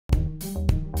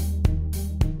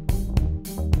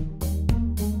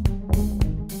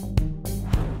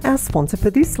Our sponsor for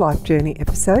this Life Journey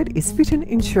episode is Fitton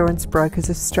Insurance Brokers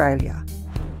Australia.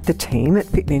 The team at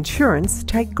Fitton Insurance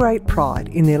take great pride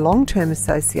in their long-term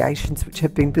associations which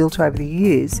have been built over the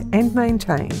years and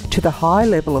maintained to the high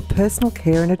level of personal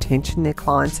care and attention their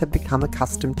clients have become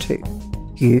accustomed to.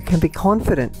 You can be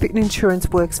confident Fitton Insurance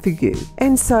works for you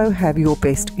and so have your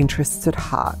best interests at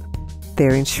heart.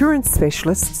 Their insurance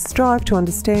specialists strive to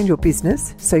understand your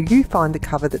business so you find the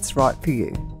cover that's right for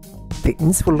you.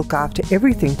 Fittons will look after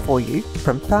everything for you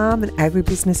from farm and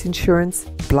agribusiness insurance,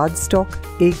 bloodstock,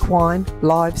 equine,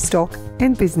 livestock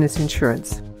and business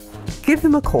insurance. Give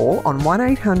them a call on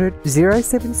 1800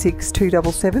 076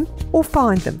 277 or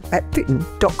find them at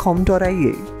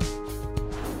fitton.com.au.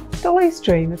 Dolly's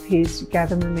dream appears to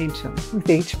gather momentum with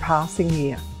each passing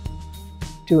year.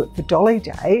 Do It For Dolly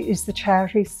Day is the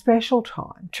charity's special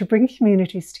time to bring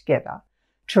communities together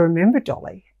to remember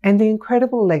Dolly and the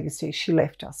incredible legacy she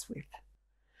left us with.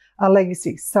 A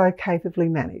legacy so capably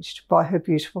managed by her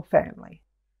beautiful family.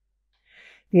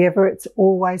 The Everetts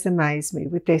always amaze me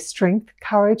with their strength,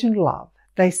 courage and love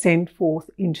they send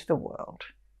forth into the world.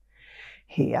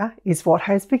 Here is what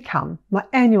has become my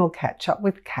annual catch-up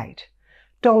with Kate,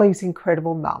 Dolly's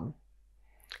incredible mum.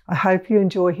 I hope you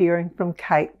enjoy hearing from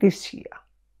Kate this year.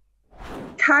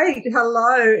 Kate,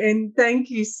 hello, and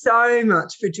thank you so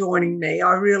much for joining me.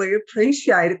 I really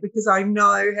appreciate it because I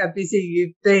know how busy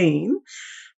you've been.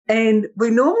 And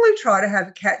we normally try to have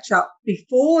a catch-up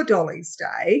before Dolly's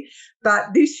Day,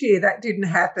 but this year that didn't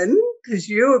happen because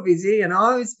you were busy and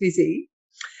I was busy.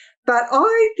 But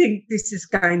I think this is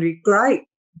going to be great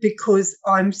because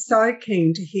I'm so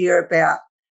keen to hear about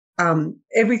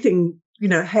everything, you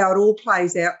know, how it all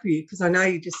plays out for you, because I know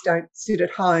you just don't sit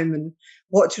at home and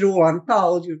watch it all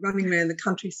unfold. You're running around the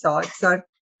countryside. So,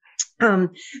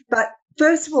 but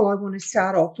first of all, I want to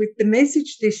start off with the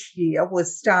message this year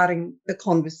was starting the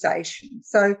conversation.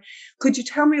 So could you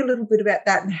tell me a little bit about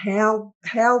that and how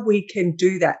we can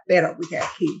do that better with our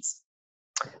kids?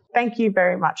 Thank you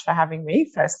very much for having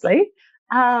me, firstly.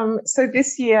 So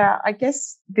this year, I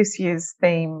guess this year's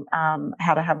theme,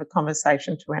 how to have a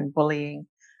conversation to end bullying,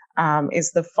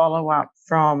 is the follow-up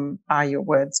from Are Your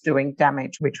Words Doing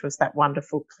Damage, which was that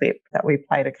wonderful clip that we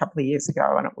played a couple of years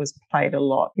ago, and it was played a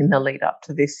lot in the lead up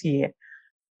to this year.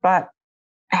 But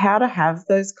how to have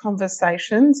those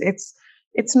conversations, it's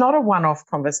not a one-off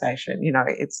conversation. You know,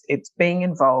 it's being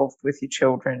involved with your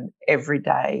children every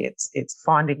day. It's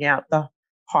finding out the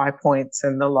high points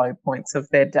and the low points of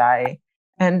their day.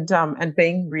 And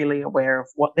being really aware of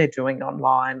what they're doing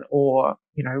online, or,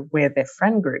 you know, where their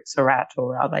friend groups are at,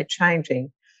 or are they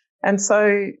changing? And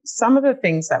so some of the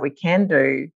things that we can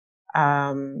do,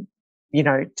 you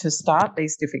know, to start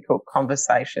these difficult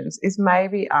conversations is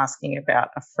maybe asking about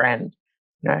a friend.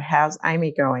 You know, how's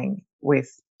Amy going with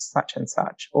such and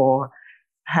such? Or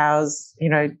how's, you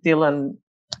know, Dylan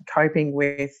coping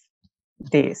with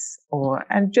this?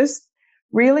 And just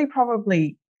really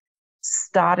probably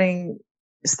starting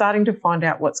to find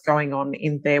out what's going on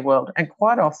in their world. And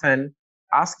quite often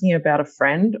asking about a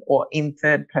friend or in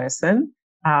third person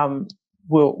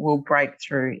will break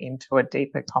through into a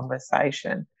deeper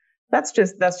conversation. That's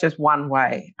just one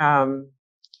way. You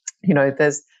know,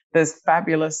 there's some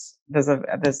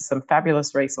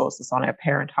fabulous resources on our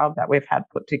Parent Hub that we've had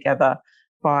put together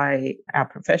by our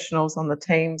professionals on the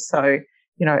team. So,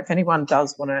 you know, if anyone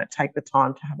does want to take the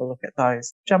time to have a look at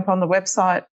those, jump on the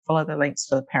website, follow the links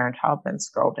to the Parent Hub and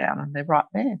scroll down and they're right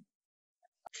there.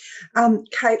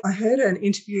 Kate, I heard an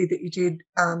interview that you did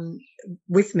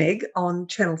with Meg on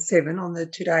Channel 7 on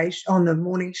the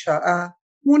morning show, I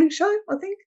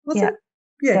think, was it?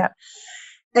 Yeah.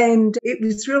 And it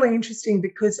was really interesting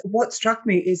because what struck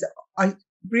me is I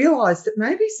realised that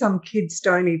maybe some kids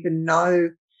don't even know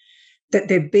that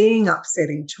they're being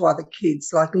upsetting to other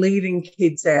kids, like leaving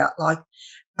kids out, like,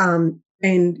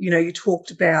 and, you know, you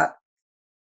talked about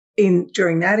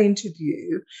during that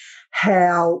interview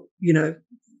how, you know,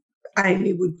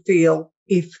 Amy would feel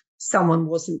if someone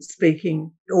wasn't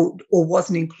speaking or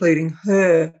wasn't including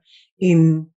her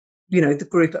in, you know, the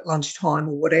group at lunchtime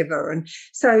or whatever. And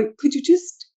so could you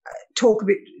just tell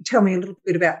me a little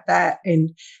bit about that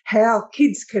and how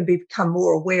kids can become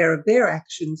more aware of their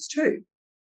actions too?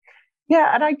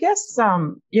 Yeah, and I guess,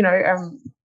 you know,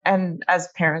 and as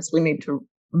parents, we need to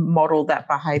model that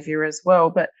behaviour as well.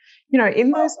 But, you know,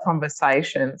 in those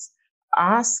conversations,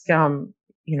 ask,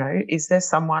 you know, is there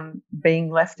someone being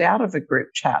left out of a group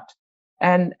chat?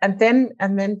 And then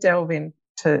delve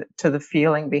into the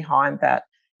feeling behind that,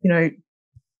 you know,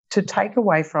 to take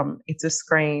away from it's a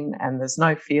screen and there's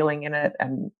no feeling in it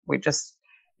and we just,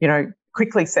 you know,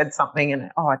 quickly said something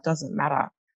and, oh, it doesn't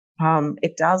matter.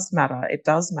 it does matter. It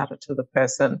does matter to the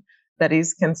person that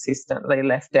is consistently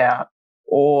left out,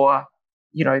 or,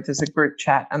 you know, there's a group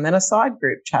chat and then a side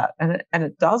group chat, and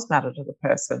it does matter to the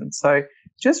person. So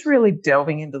just really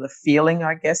delving into the feeling,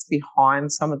 I guess,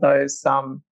 behind some of those,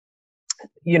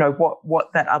 you know,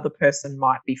 what that other person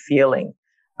might be feeling,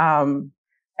 and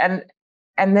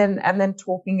then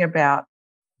talking about,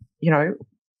 you know,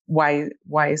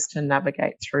 ways to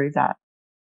navigate through that.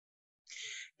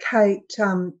 Kate,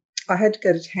 I had to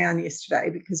go to town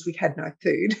yesterday because we had no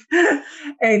food.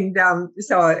 And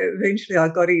so eventually I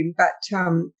got in. But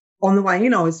on the way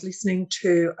in, I was listening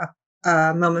to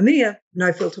a Mamma Mia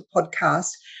No Filter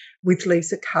podcast with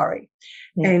Lisa Curry.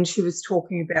 Yeah. And she was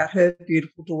talking about her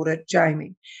beautiful daughter,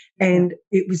 Jamie. And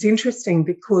it was interesting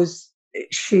because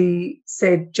she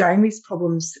said Jamie's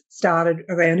problems started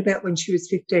around about when she was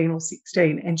 15 or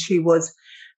 16, and she was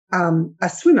a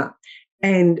swimmer.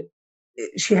 And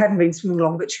she hadn't been swimming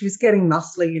long, but she was getting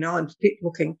muscly, you know, and fit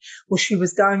looking. Well, she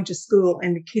was going to school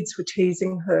and the kids were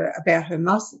teasing her about her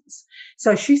muscles.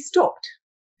 So she stopped.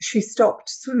 She stopped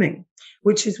swimming,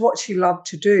 which is what she loved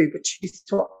to do, but she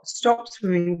stopped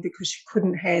swimming because she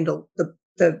couldn't handle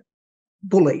the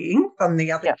bullying from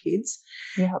the other kids.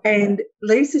 Yeah. And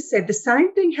Lisa said the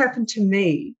same thing happened to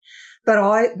me,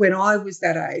 but when I was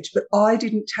that age, but I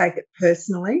didn't take it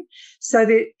personally. So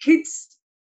the kids,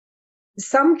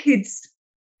 some kids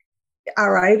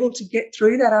are able to get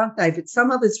through that, aren't they? But some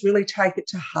others really take it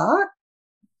to heart.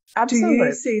 Absolutely. Do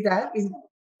you see that?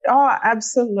 Oh,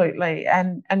 absolutely.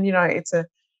 And you know, it's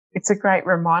a great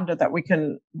reminder that we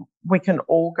can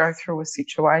all go through a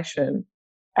situation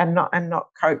and not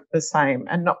cope the same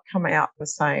and not come out the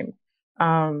same.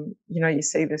 You know, you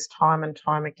see this time and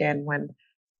time again when,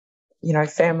 you know,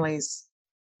 families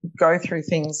go through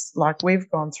things like we've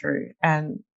gone through,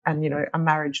 and you know, a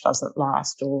marriage doesn't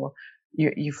last, or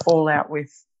you fall out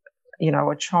with, you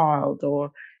know, a child,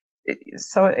 or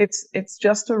so it's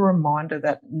just a reminder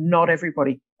that not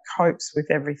everybody copes with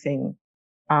everything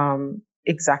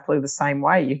exactly the same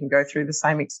way. You can go through the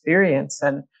same experience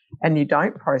and you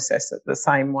don't process it the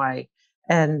same way.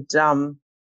 And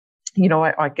you know,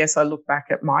 I guess I look back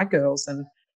at my girls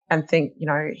and think, you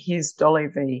know, here's Dolly,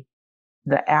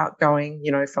 the outgoing,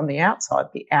 you know, from the outside,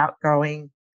 the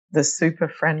outgoing, the super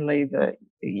friendly, the,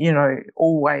 you know,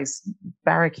 always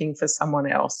barracking for someone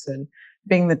else and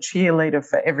being the cheerleader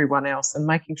for everyone else and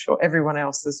making sure everyone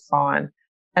else is fine.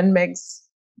 And Meg's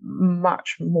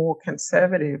much more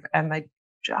conservative, and they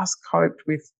just coped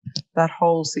with that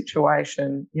whole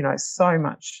situation, you know, so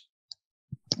much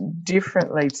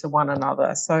differently to one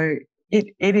another. So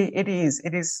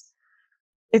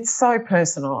it's so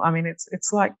personal. I mean,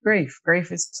 it's like grief.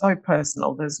 Grief is so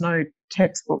personal. There's no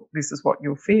textbook, this is what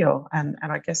you'll feel. And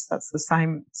I guess that's the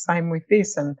same with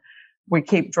this. And we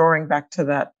keep drawing back to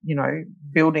that, you know,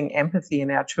 building empathy in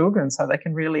our children so they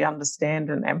can really understand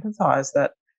and empathize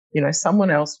that, you know,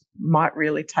 someone else might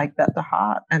really take that to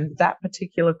heart. And that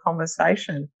particular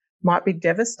conversation might be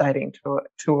devastating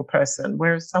to a person,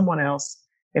 whereas someone else,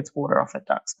 it's water off a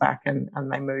duck's back and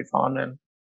they move on and,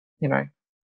 you know,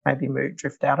 maybe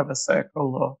drift out of a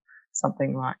circle or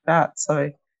something like that. So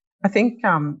I think,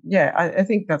 I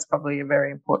think that's probably a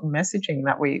very important messaging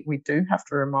that we do have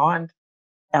to remind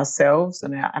ourselves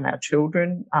and our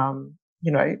children,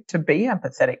 you know, to be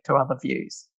empathetic to other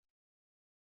views.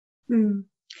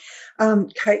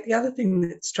 Kate, the other thing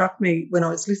that struck me when I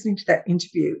was listening to that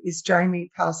interview is Jamie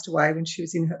passed away when she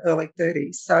was in her early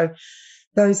 30s. So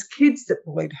those kids that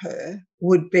bullied her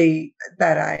would be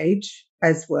that age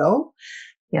as well.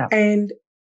 Yeah. And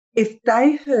if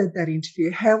they heard that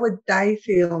interview, how would they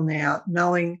feel now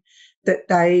knowing that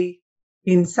they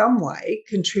in some way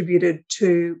contributed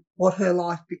to what her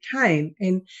life became?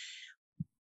 And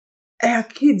our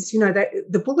kids, you know,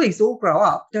 the bullies all grow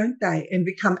up, don't they, and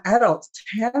become adults.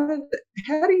 How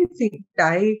do you think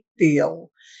they feel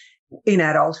in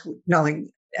adulthood, knowing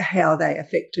how they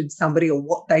affected somebody or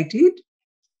what they did?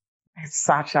 It's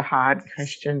such a hard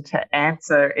question to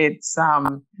answer. It's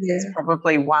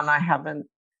probably one I haven't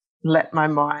let my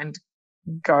mind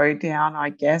go down, I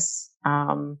guess.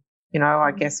 You know,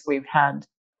 I guess we've had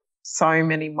so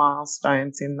many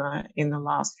milestones in the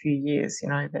last few years. You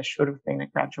know, there should have been a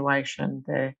graduation,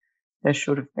 there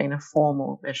should have been a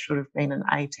formal, there should have been an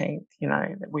 18th, you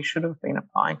know, that we should have been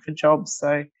applying for jobs.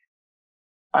 So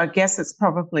I guess it's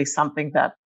probably something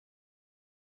that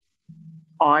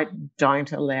I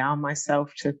don't allow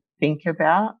myself to think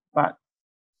about, but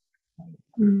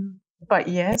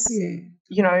yes,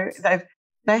 you know,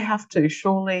 they have to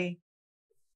surely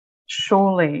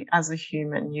as a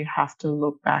human, you have to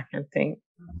look back and think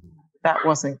that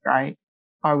wasn't great.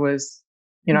 I was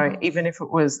you know, even if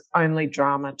it was only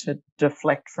drama to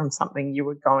deflect from something you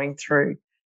were going through.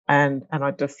 And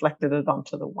I deflected it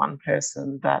onto the one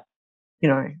person that, you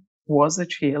know, was a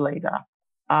cheerleader.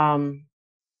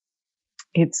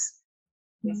 It's,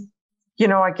 you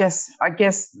know, I guess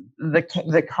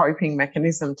the coping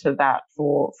mechanism to that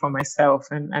for myself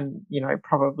and you know,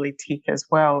 probably Tick as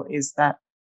well, is that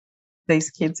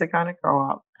these kids are going to grow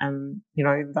up and, you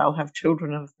know, they'll have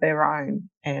children of their own.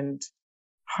 And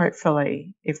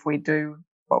hopefully if we do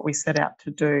what we set out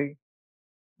to do,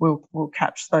 we'll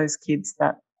catch those kids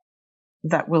that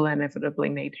will inevitably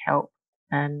need help.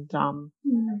 And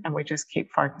we just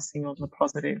keep focusing on the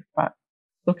positive. But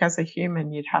look, as a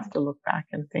human, you'd have to look back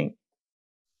and think,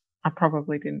 I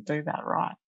probably didn't do that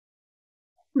right.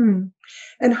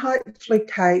 And hopefully,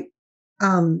 Kate,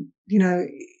 you know,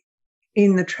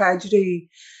 in the tragedy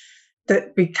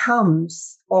that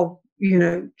becomes of, you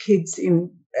know, kids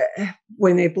in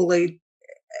when they're bullied,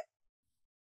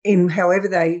 in however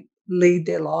they lead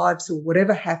their lives or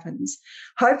whatever happens,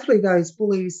 hopefully those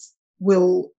bullies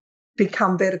will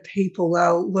become better people.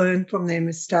 They'll learn from their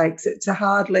mistakes. It's a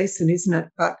hard lesson, isn't it?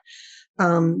 But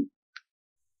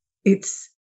it's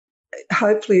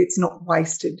hopefully it's not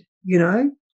wasted, you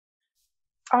know.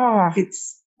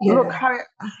 It's look,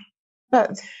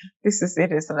 but this is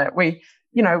it, isn't it? We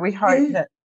hope that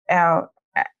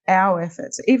our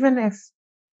efforts, even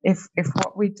if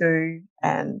what we do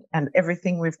and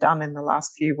everything we've done in the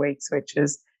last few weeks, which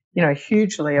is, you know,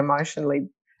 hugely emotionally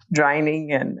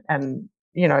draining and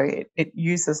you know, it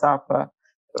uses up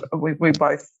we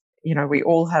both, you know, we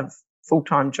all have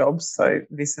full-time jobs, so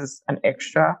this is an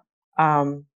extra,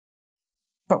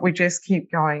 but we just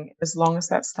keep going. As long as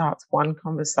that starts one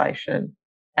conversation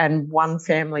and one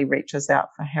family reaches out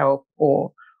for help,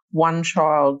 or one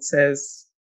child says,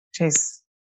 geez,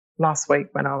 last week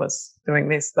when I was doing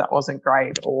this, that wasn't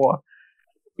great, or,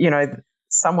 you know,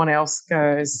 someone else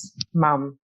goes,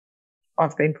 Mum,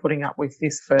 I've been putting up with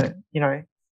this for, you know,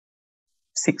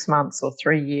 6 months or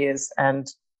 3 years, and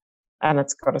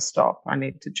it's got to stop. I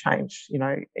need to change. You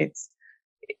know,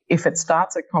 if it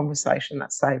starts a conversation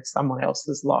that saves someone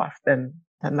else's life, then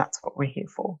that's what we're here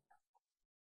for.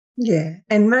 Yeah,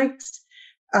 and makes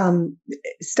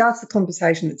starts the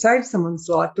conversation that saves someone's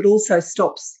life, but also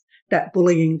stops that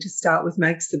bullying to start with,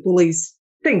 makes the bullies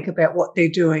think about what they're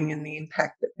doing and the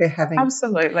impact that they're having.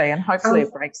 Absolutely, and hopefully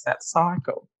it breaks that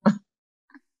cycle.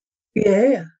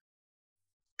 Yeah.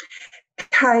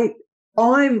 Kate,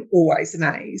 I'm always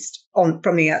amazed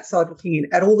from the outside looking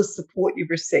in at all the support you've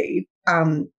received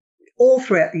all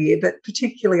throughout the year, but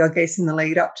particularly, I guess, in the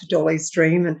lead up to Dolly's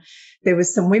Dream. And there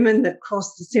was some women that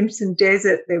crossed the Simpson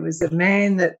Desert. There was a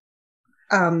man that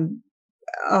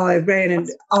I ran an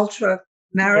ultra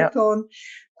marathon.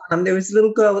 Yep. There was a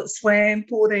little girl that swam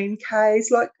 14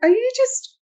 Ks. Like, are you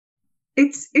just?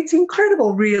 It's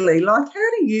incredible, really. Like,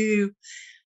 how do you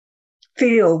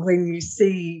feel when you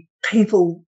see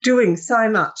people doing so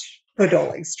much for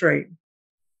Dolly's Dream?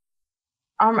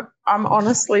 I'm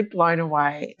honestly blown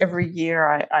away. Every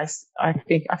year I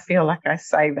think I feel like I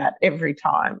say that every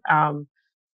time.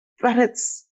 But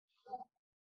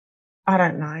I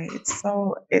don't know.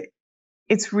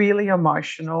 It's really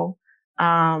emotional.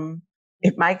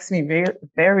 It makes me very,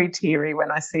 very teary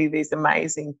when I see these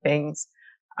amazing things.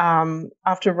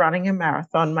 After running a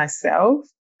marathon myself,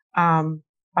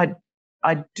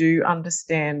 I do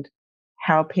understand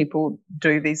how people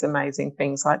do these amazing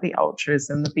things like the ultras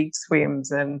and the big swims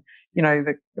and, you know,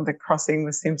 the crossing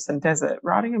the Simpson Desert.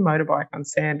 Riding a motorbike on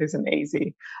sand isn't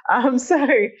easy. So,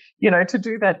 you know, to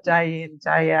do that day in,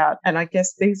 day out, and I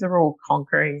guess these are all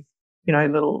conquering, you know,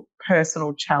 little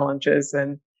personal challenges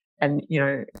and you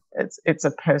know, it's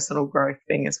a personal growth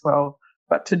thing as well.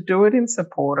 But to do it in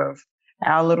support of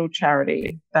our little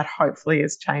charity that hopefully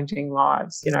is changing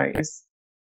lives, you know,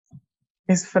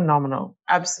 is phenomenal,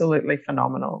 absolutely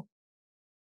phenomenal.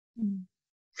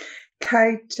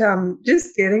 Kate,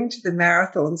 just getting to the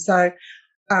marathon. So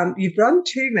you've run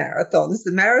 2 marathons,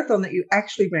 the marathon that you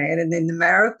actually ran and then the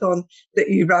marathon that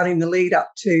you run in the lead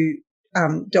up to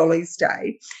Dolly's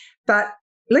Day. But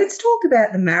let's talk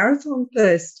about the marathon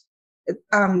first.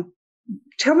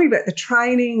 Tell me about the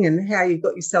training and how you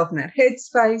got yourself in that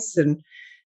headspace, and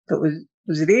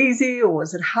was it easy or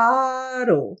was it hard?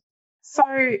 Or so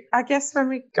I guess when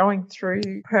we're going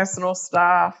through personal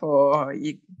stuff or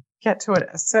you get to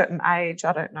a certain age,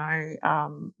 I don't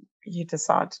know, you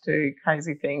decide to do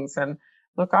crazy things. And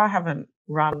look, I haven't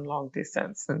run long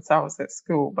distance since I was at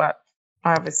school, but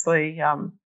I obviously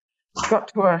got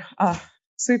to a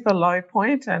super low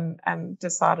point and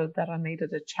decided that I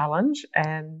needed a challenge.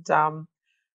 And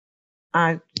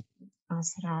I I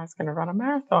said, I was going to run a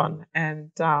marathon.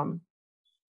 And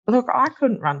look, I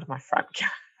couldn't run to my front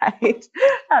gate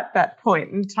at that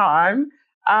point in time.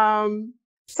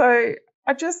 So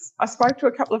I spoke to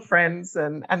a couple of friends,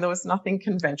 and there was nothing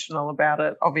conventional about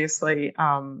it. Obviously,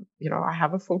 I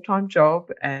have a full-time job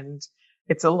and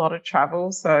it's a lot of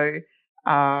travel. So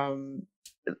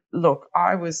look,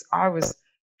 I was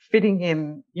fitting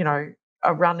in,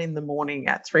 a run in the morning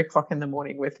at 3 o'clock in the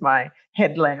morning with my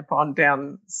headlamp on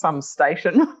down some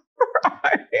station.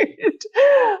 Right.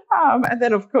 And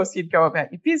then, of course, you'd go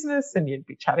about your business and you'd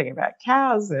be chatting about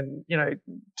cows and,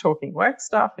 talking work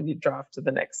stuff, and you'd drive to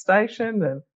the next station,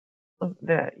 and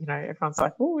everyone's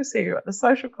like, oh, we'll see you at the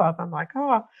social club. I'm like, oh,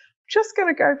 I'm just going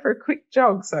to go for a quick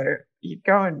jog. So you'd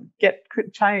go and get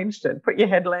changed and put your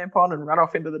headlamp on and run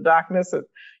off into the darkness at,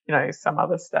 some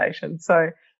other station. So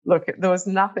look, there was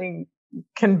nothing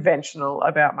conventional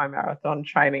about my marathon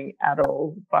training at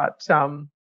all. But a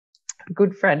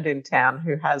good friend in town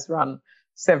who has run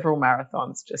several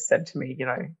marathons just said to me,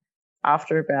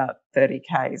 after about 30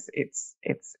 Ks,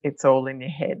 it's all in your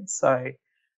head. So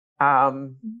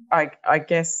I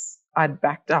guess I'd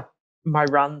backed up my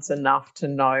runs enough to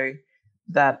know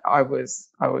that I was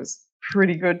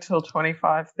pretty good till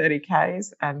 25, 30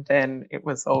 Ks, and then it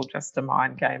was all just a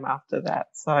mind game after that.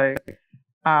 So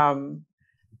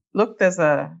look, there's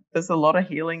a lot of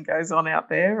healing goes on out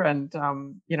there, and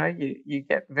you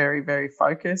get very, very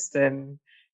focused, and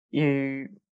the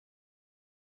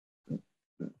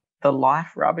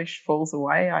life rubbish falls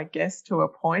away, I guess, to a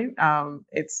point.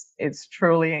 It's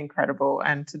truly incredible,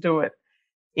 and to do it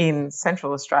in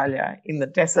Central Australia in the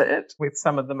desert with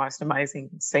some of the most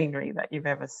amazing scenery that you've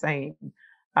ever seen.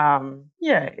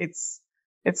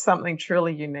 It's something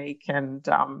truly unique, and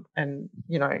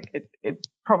it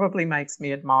probably makes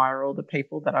me admire all the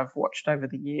people that I've watched over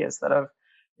the years that have,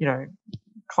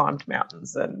 climbed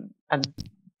mountains and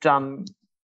done,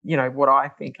 what I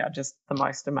think are just the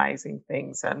most amazing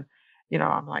things. And,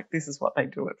 I'm like, this is what they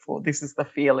do it for. This is the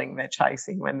feeling they're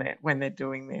chasing when they're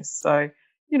doing this. So,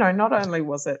 not only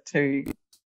was it to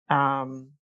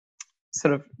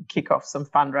sort of kick off some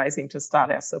fundraising to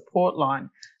start our support line,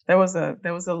 there was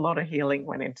a lot of healing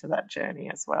went into that journey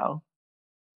as well.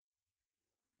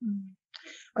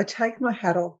 I take my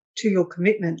hat off to your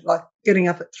commitment, like getting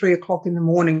up at 3 o'clock in the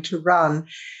morning to run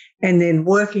and then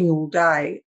working all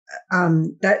day.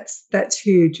 That's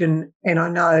huge, and I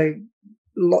know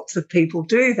lots of people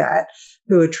do that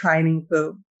who are training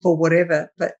for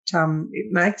whatever, but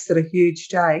it makes it a huge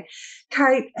day.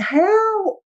 Kate,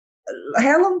 how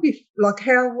long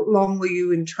were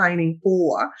you in training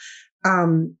for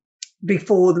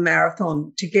before the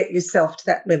marathon to get yourself to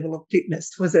that level of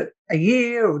fitness? Was it a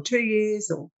year or 2 years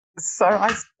or? So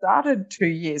I started 2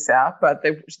 years out, but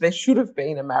there should have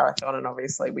been a marathon, and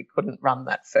obviously we couldn't run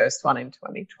that first one in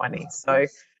 2020. So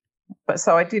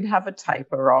I did have a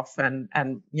taper off, and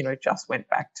just went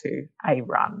back to a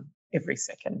run every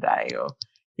second day,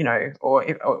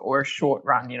 or a short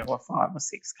run, or 5 or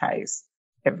 6 Ks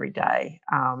every day.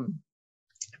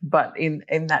 But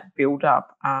in that build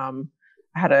up, I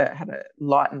had a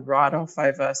lightened ride off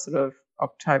over sort of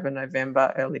October,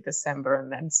 November, early December, and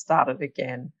then started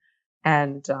again,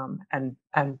 and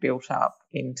built up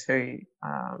into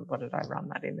what did I run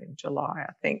that in July,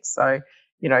 I think. So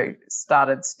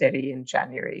started steady in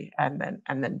January, and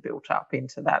then built up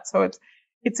into that. So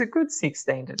it's a good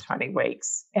 16 to 20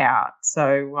 weeks out.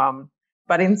 So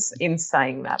but in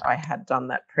saying that, I had done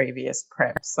that previous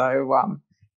prep, so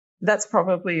that's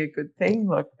probably a good thing.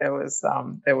 Look, there was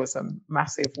a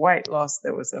massive weight loss,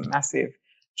 there was a massive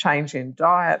change in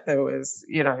diet, there was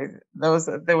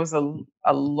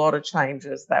a lot of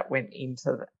changes that went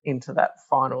into that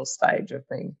final stage of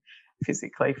being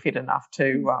physically fit enough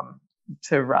to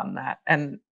run that.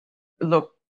 And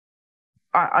look,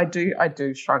 I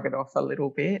do shrug it off a little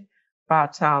bit,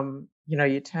 but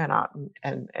you turn up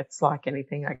and it's like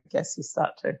anything, I guess you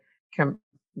start to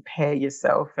compare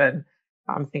yourself, and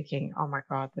I'm thinking, oh my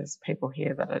God, there's people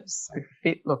here that are so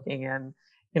fit looking, and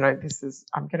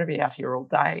I'm going to be out here all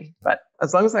day. But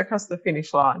as long as I cross the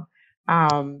finish line,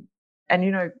 and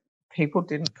people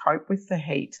didn't cope with the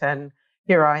heat, and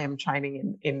here I am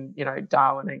training in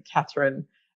Darwin and Catherine,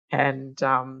 and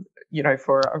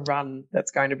for a run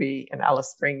that's going to be in Alice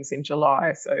Springs in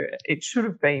July. So it should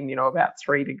have been about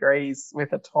 3 degrees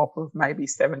with a top of maybe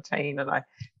 17, and I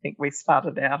think we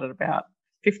started out at about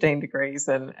 15 degrees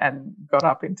and got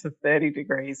up into 30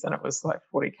 degrees, and it was like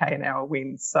 40 k an hour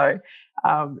winds. So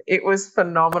it was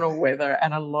phenomenal weather,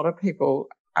 and a lot of people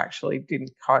actually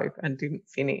didn't cope and didn't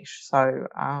finish. So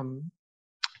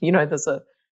there's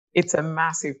it's a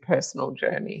massive personal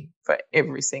journey for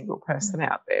every single person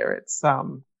out there. It's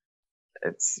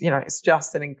it's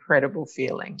just an incredible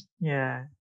feeling. Yeah.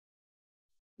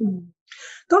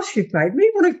 Gosh, you've made me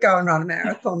want to go and run a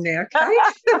marathon now, Kate.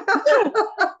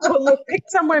 Well, look, pick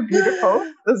somewhere beautiful.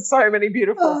 There's so many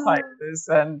beautiful places,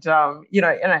 and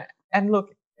and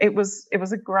look, it was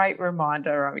a great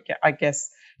reminder. I guess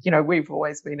we've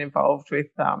always been involved with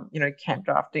camp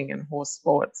drafting and horse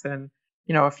sports, and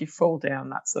if you fall down,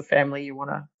 that's the family you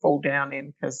want to fall down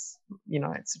in, because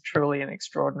it's truly an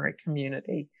extraordinary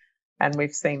community, and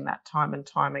we've seen that time and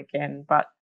time again. But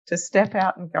to step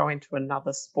out and go into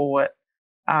another sport,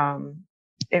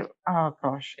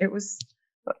 it was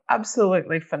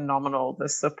absolutely phenomenal, the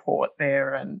support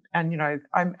there. And I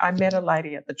met a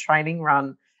lady at the training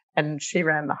run, and she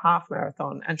ran the half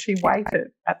marathon, and she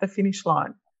waited at the finish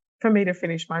line for me to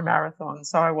finish my marathon,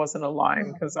 so I wasn't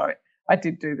alone, because I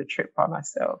did do the trip by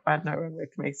myself. I had no one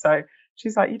with me. So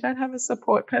she's like, "You don't have a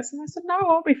support person?" I said, "No,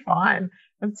 I'll be fine."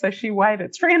 And so she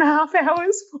waited 3.5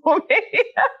 hours for me.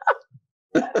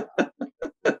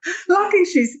 Lucky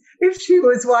if she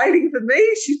was waiting for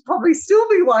me, she'd probably still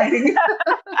be waiting.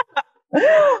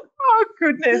 Oh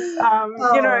goodness.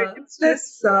 It's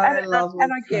just so lovely.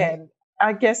 And again,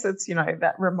 I guess it's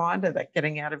that reminder that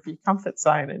getting out of your comfort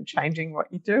zone and changing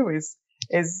what you do is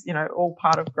all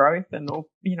part of growth, and all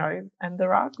and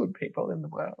there are good people in the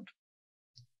world.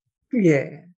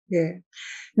 Yeah.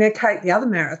 Now, Kate, the other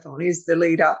marathon is the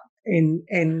lead up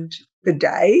and the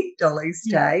day, Dolly's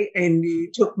Day, and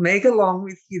you took Meg along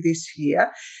with you this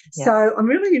year. Yeah. So I'm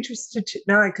really interested to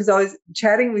know, because I was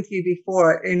chatting with you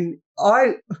before, and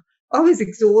I was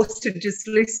exhausted just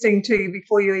listening to you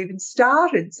before you even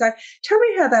started. So tell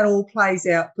me how that all plays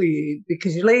out for you,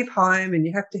 because you leave home and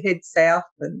you have to head south.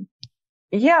 And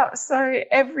yeah, so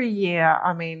every year,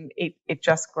 I mean, it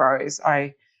just grows.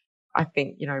 I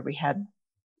think we had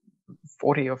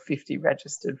 40 or 50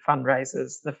 registered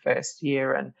fundraisers the first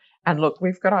year, and look,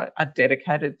 we've got a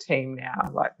dedicated team now.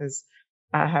 Like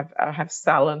I have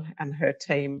Sal and her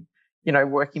team,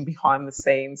 working behind the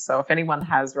scenes. So if anyone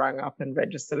has rung up and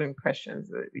registered in questions,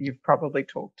 you've probably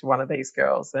talked to one of these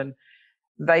girls, and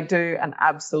they do an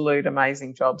absolute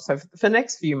amazing job. So for the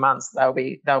next few months, they'll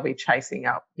be chasing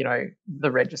up,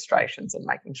 the registrations and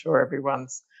making sure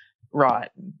everyone's right.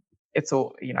 It's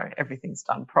all, everything's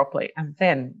done properly. And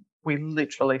then we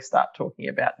literally start talking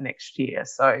about next year.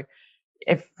 So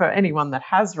if for anyone that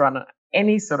has run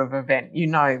any sort of event,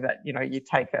 that, you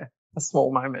take a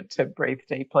small moment to breathe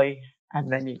deeply,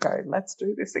 and then you go, let's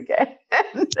do this again.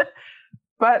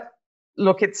 But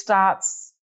look, Do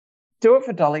It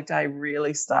For Dolly Day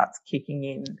really starts kicking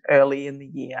in early in the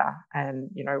year, and,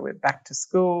 we're back to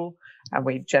school, and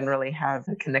we generally have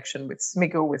a connection with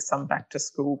Smiggle with some back to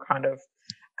school kind of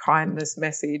kindness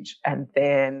message, and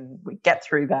then we get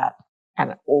through that,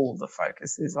 and all the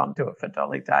focus is on Do It For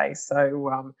Dolly Day.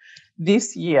 So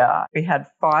this year we had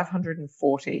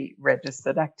 540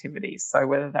 registered activities. So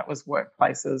whether that was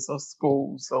workplaces or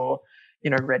schools or,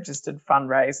 registered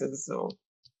fundraisers or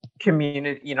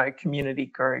community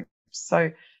groups.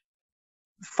 So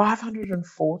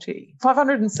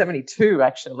 572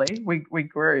 actually, we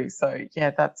grew. So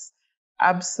yeah, that's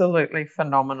absolutely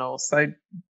phenomenal. So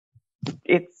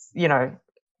it's,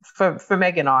 for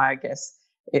Meg and I guess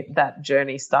that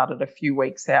journey started a few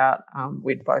weeks out.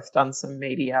 We'd both done some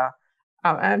media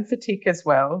and for Tick as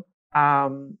well.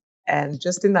 And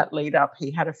just in that lead up,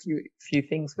 he had a few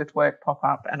things with work pop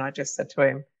up, and I just said to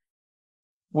him,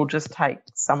 we'll just take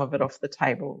some of it off the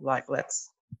table. Like,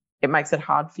 it makes it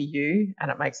hard for you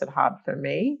and it makes it hard for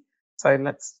me. So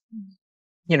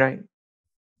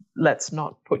let's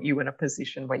not put you in a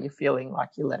position where you're feeling like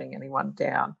you're letting anyone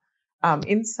down.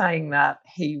 In saying that,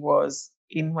 he was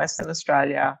in Western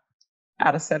Australia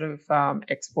at a set of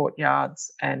export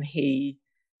yards, and he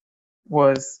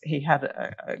had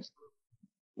an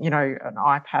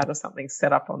iPad or something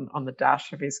set up on the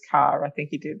dash of his car. I think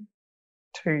he did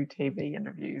 2 TV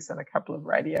interviews and a couple of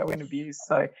radio interviews.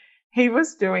 So he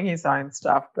was doing his own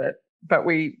stuff, but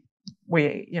we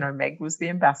Meg was the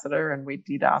ambassador, and we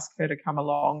did ask her to come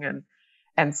along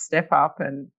and step up.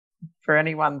 And for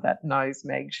anyone that knows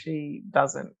Meg, she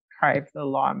doesn't crave the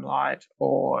limelight,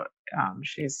 or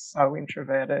she's so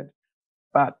introverted.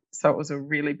 But so it was a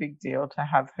really big deal to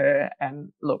have her.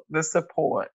 And look, the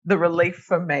support, the relief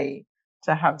for me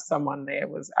to have someone there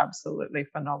was absolutely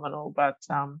phenomenal. But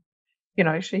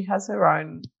she has her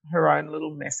own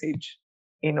little message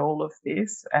in all of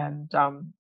this, and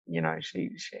she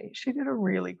did a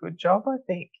really good job, I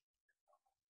think.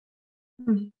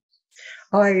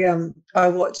 I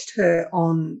watched her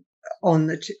on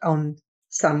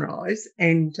Sunrise,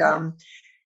 and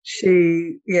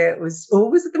it was, or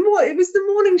was it it was the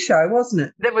morning show, wasn't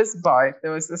it? There was both.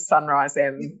 There was the sunrise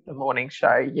and the morning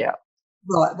show. Yeah.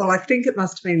 Right. Well, I think it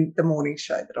must have been the morning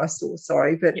show that I saw,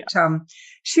 sorry. But Yeah.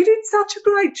 she did such a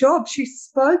great job. She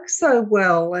spoke so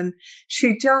well and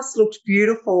she just looked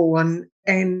beautiful.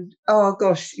 And oh,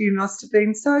 gosh, you must have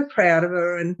been so proud of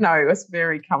her. And no, it was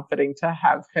very comforting to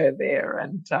have her there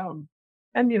and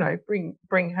you know,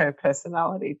 bring her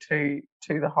personality to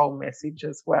the whole message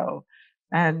as well.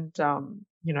 And,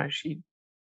 you know, she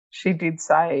did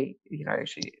say, you know,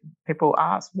 people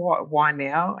asked why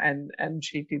now, and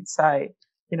she did say,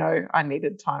 you know, I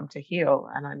needed time to heal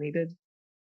and I needed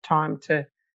time to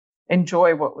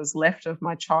enjoy what was left of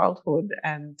my childhood,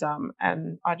 and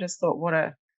I just thought what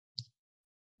a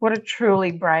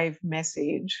truly brave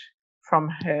message from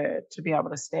her to be able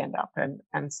to stand up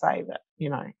and say that, you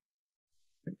know,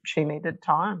 she needed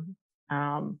time.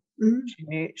 She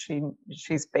knew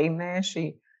she's been there.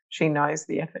 She knows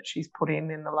the effort she's put in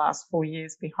the last 4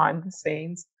 years behind the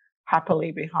scenes,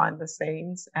 happily behind the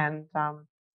scenes. And,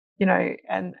 you know,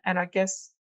 and I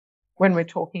guess when we're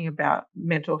talking about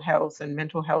mental health and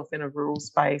mental health in a rural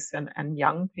space and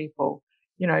young people,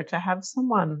 you know, to have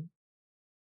someone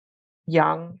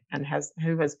young and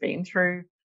who has been through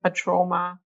a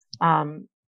trauma,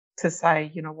 to say,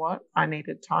 you know what, I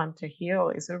needed time to heal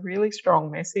is a really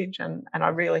strong message. And I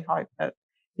really hope that,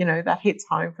 you know, that hits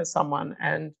home for someone.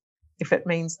 And if it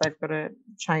means they've got to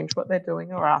change what they're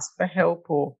doing or ask for help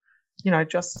or, you know,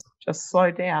 just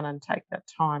slow down and take that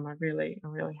time, I really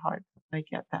hope they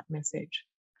get that message.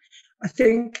 I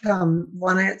think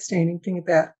one outstanding thing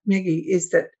about Meggie is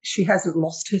that she hasn't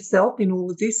lost herself in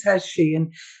all of this, has she?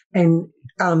 And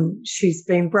she's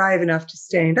been brave enough to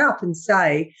stand up and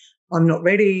say, I'm not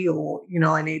ready, or, you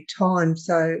know, I need time.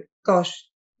 So, gosh,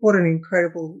 what an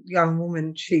incredible young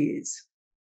woman she is.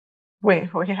 We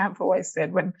have always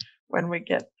said when we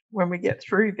get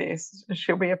through this,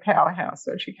 she'll be a powerhouse.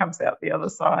 So she comes out the other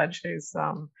side. She's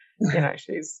you know,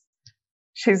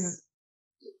 she's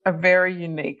a very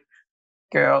unique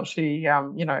girl. She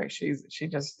you know, she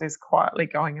just is quietly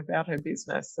going about her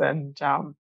business and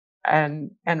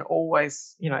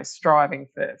always, you know, striving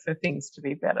for things to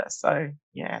be better. So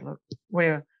yeah, look,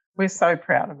 we're so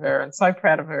proud of her and so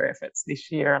proud of her efforts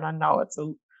this year. And I know it's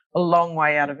a long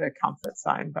way out of her comfort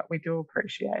zone, but we do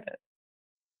appreciate it.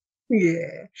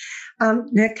 Yeah.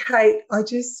 Now, Kate, I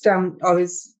just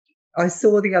I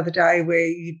saw the other day where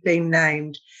you'd been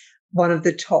named one of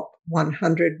the top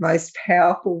 100 most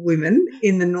powerful women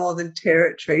in the Northern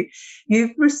Territory.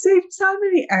 You've received so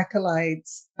many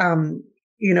accolades,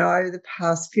 you know, over the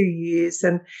past few years.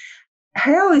 And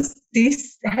how is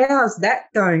that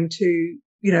going to,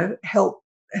 you know, help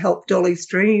Dolly's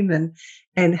dream, and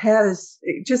how does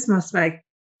it just must make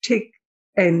Tick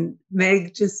and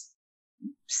Meg just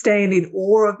stand in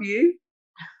awe of you?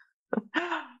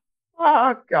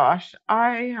 Oh gosh,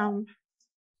 I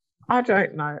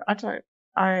don't know.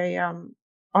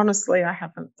 Honestly, I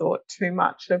haven't thought too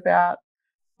much about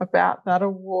that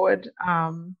award.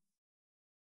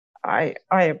 I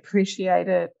appreciate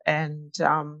it, and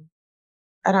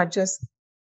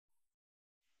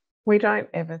we don't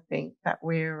ever think that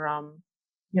we're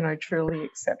you know, truly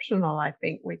exceptional. I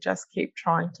think we just keep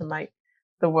trying to make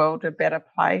the world a better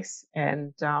place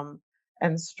and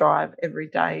strive every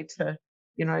day to,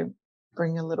 you know,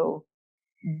 bring a little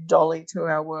Dolly to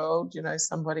our world, you know,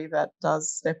 somebody that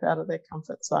does step out of their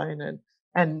comfort zone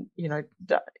and you know,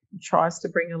 tries to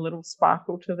bring a little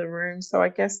sparkle to the room. So I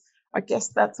guess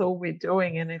that's all we're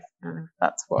doing, and if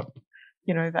that's what,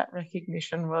 you know, that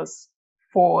recognition was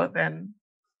for, then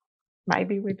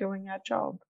maybe we're doing our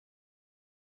job.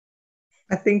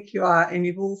 I think you are, and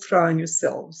you've all thrown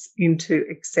yourselves into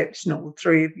exceptional, the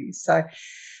three of you. So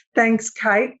thanks,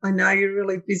 Kate. I know you're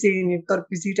really busy and you've got a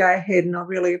busy day ahead, and I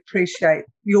really appreciate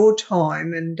your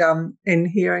time and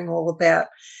hearing all about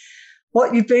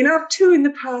what you've been up to in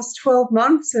the past 12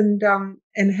 months and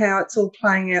how it's all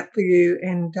playing out for you.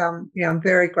 And, yeah, I'm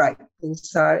very grateful.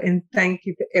 So, and thank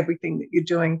you for everything that you're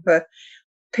doing for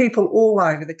people all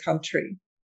over the country.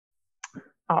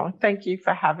 Oh, thank you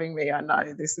for having me. I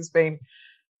know this has been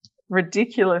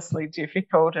ridiculously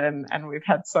difficult and we've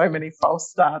had so many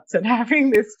false starts in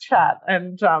having this chat,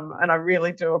 and I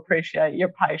really do appreciate your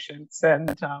patience,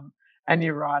 and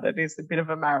you're right, it is a bit of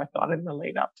a marathon in the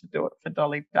lead up to Do It For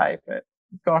Dolly Day, but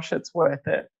gosh, it's worth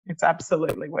it. It's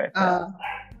absolutely worth it.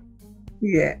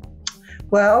 Yeah.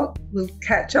 Well, we'll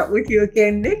catch up with you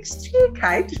again next year,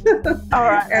 Kate. All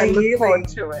right, I look forward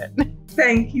to it.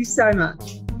 Thank you so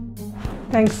much.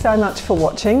 Thanks so much for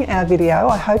watching our video.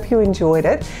 I hope you enjoyed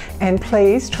it, and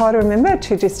please try to remember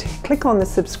to just click on the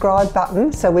subscribe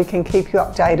button so we can keep you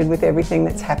updated with everything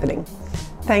that's happening.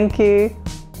 Thank you.